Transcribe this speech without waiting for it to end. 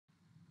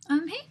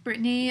Hey,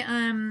 Brittany.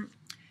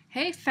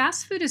 Hey,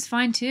 fast food is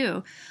fine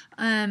too.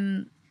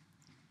 Um,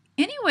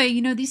 anyway,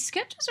 these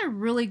sketches are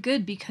really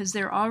good because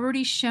they're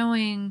already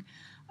showing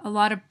a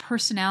lot of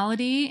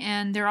personality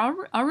and they're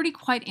already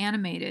quite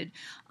animated.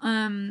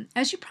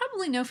 As you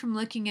probably know from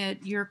looking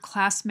at your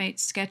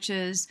classmates'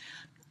 sketches,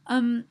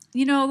 a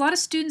lot of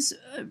students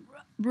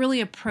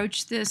really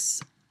approach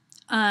this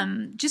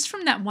just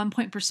from that one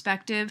point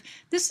perspective.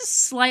 This is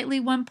slightly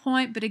one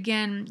point, but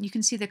again, you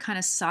can see the kind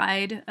of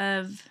side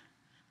of.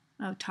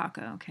 Oh,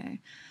 taco. Okay.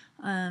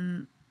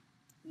 Um,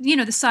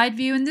 the side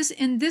view in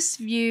this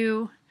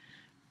view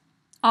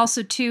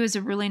also too is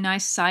a really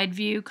nice side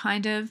view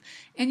kind of,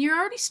 and you're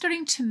already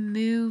starting to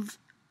move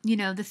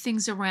the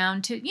things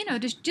around to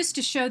just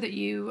to show that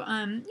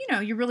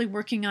you're really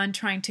working on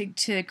trying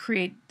to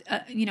create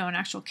an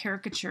actual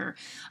caricature.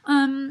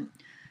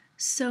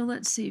 So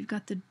let's see, you've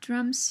got the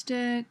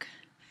drumstick.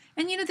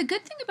 And the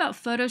good thing about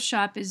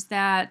Photoshop is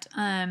that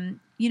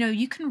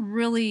you can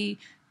really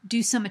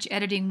do so much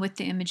editing with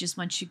the images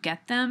once you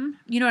get them.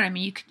 You know what I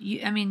mean?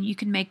 You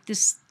can make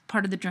this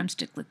part of the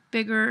drumstick look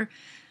bigger.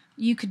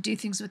 You could do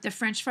things with the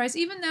French fries,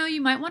 even though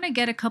you might want to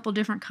get a couple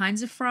different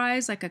kinds of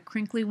fries, like a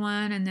crinkly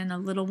one and then a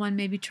little one.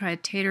 Maybe try a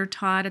tater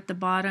tot at the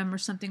bottom or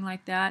something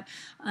like that.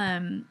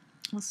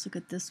 Let's look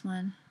at this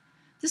one.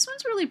 This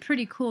one's really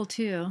pretty cool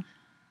too.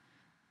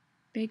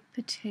 Baked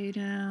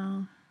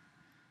potato,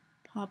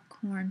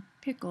 popcorn,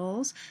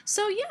 pickles.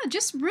 So yeah,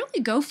 just really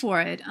go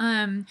for it.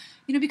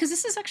 Because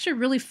this is actually a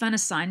really fun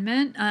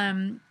assignment.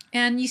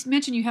 And you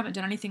mentioned you haven't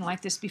done anything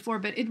like this before,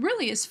 but it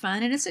really is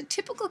fun, and it's a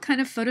typical kind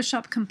of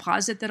Photoshop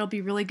composite that'll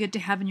be really good to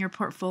have in your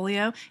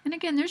portfolio. And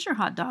again, there's your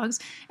hot dogs.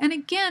 And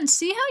again,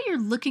 see how you're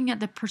looking at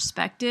the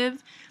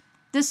perspective.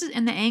 This is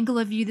in the angle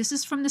of view. This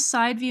is from the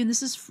side view, and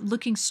this is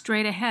looking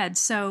straight ahead.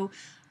 So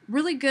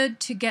really good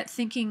to get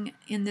thinking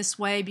in this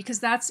way, because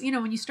that's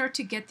when you start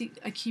to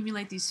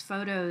accumulate these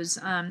photos,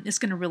 it's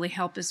going to really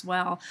help as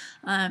well.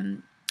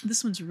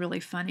 This one's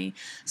really funny.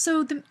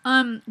 So the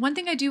one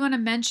thing I do want to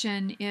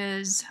mention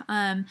is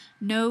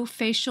no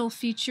facial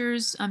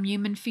features,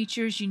 human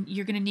features.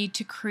 You're going to need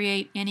to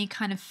create any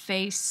kind of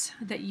face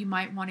that you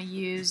might want to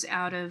use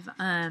out of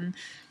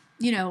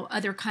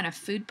other kind of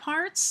food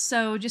parts.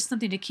 So just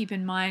something to keep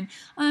in mind.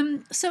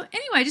 So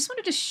anyway, I just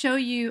wanted to show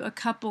you a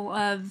couple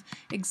of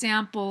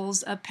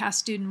examples of past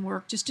student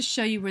work just to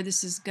show you where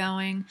this is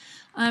going.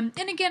 And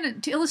again,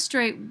 to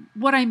illustrate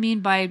what I mean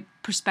by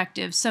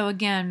perspective. So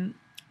again,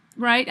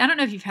 right, I don't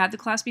know if you've had the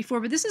class before,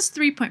 but this is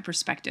 3-point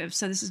perspective.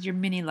 So this is your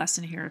mini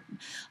lesson here.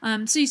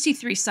 So you see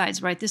 3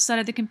 sides, right? This side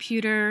of the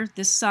computer,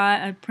 this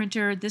side, a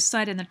printer, this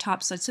side, and the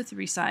top side. So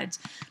 3 sides.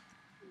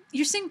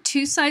 You're seeing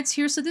 2 sides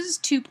here, so this is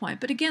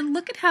 2-point. But again,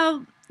 look at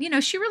how,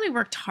 she really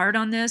worked hard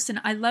on this, and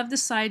I love the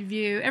side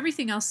view.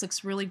 Everything else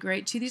looks really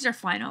great, too. These are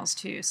finals,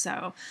 too,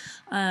 so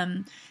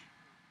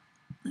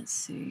let's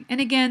see.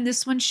 And again,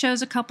 this one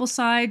shows a couple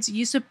sides.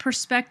 Use of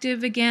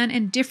perspective, again,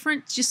 and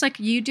different, just like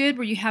you did,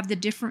 where you have the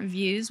different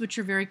views, which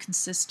are very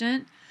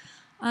consistent.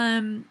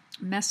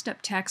 Messed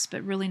up text,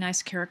 but really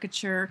nice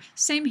caricature.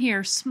 Same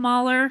here,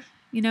 smaller,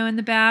 in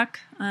the back.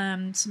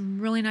 Some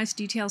really nice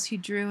details he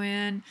drew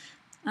in.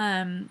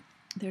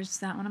 There's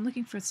that one. I'm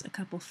looking for a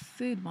couple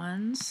food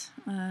ones.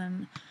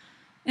 And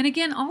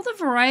again, all the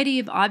variety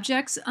of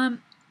objects.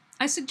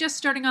 I suggest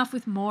starting off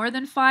with more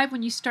than 5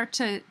 when you start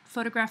to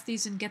photograph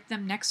these and get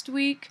them next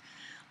week.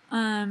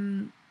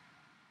 And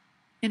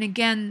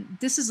again,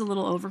 this is a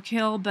little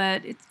overkill,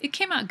 but it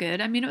came out good.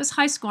 I mean, it was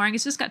high scoring.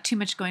 It's just got too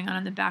much going on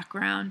in the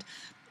background.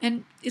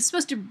 And it's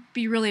supposed to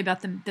be really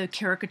about the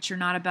caricature,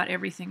 not about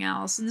everything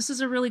else. And this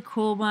is a really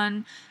cool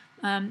one.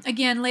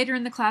 Again, later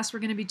in the class, we're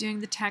going to be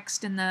doing the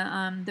text and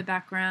the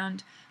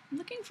background. I'm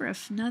looking for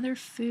another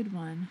food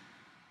one.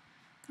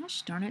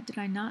 Gosh darn it, did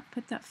I not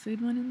put that food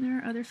one in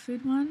there? Other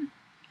food one?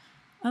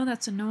 Oh,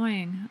 that's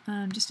annoying.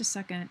 Just a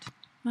second.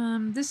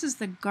 This is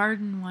the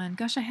garden one.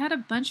 Gosh, I had a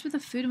bunch with the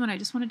food one. I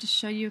just wanted to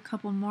show you a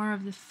couple more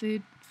of the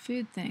food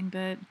thing,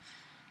 but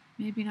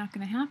maybe not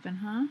going to happen,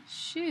 huh?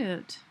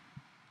 Shoot.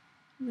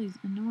 Really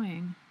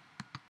annoying.